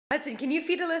Hudson, can you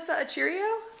feed Ellisa a Cheerio?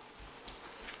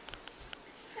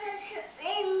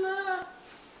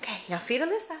 Okay, now feed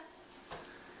Ellisa.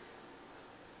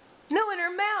 No, in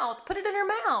her mouth. Put it in her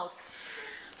mouth.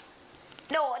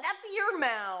 No, that's your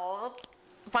mouth.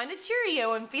 Find a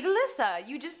Cheerio and feed Ellisa.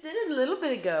 You just did it a little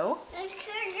bit ago. A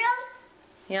Cheerio?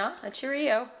 Yeah, a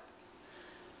Cheerio.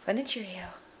 Find a Cheerio.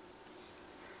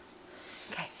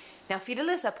 Okay, now feed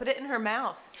Ellisa. Put it in her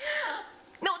mouth.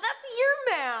 No, that's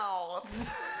your mouth.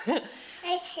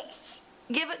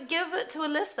 Give it to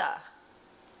Ellisa.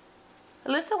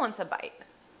 Ellisa wants a bite.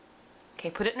 Okay,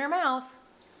 put it in her mouth.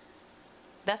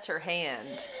 That's her hand.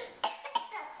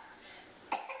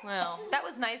 Well, that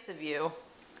was nice of you.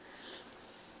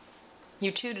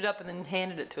 You chewed it up and then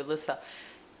handed it to Ellisa.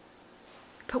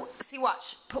 See,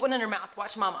 watch. Put one in her mouth.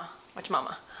 Watch Mama. Watch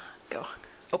Mama. Go.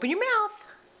 Open your mouth.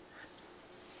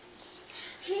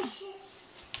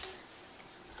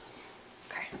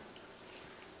 Okay.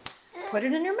 Put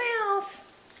it in her mouth.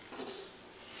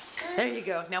 There you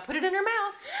go. Now put it in her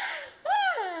mouth.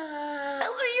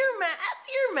 Those are your mouth. That's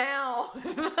your mouth.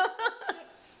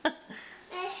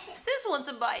 Sis wants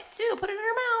a bite too. Put it in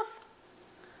her mouth.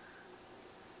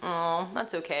 Oh,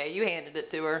 that's okay. You handed it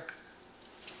to her.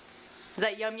 Is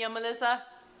that yum yum, Ellisa?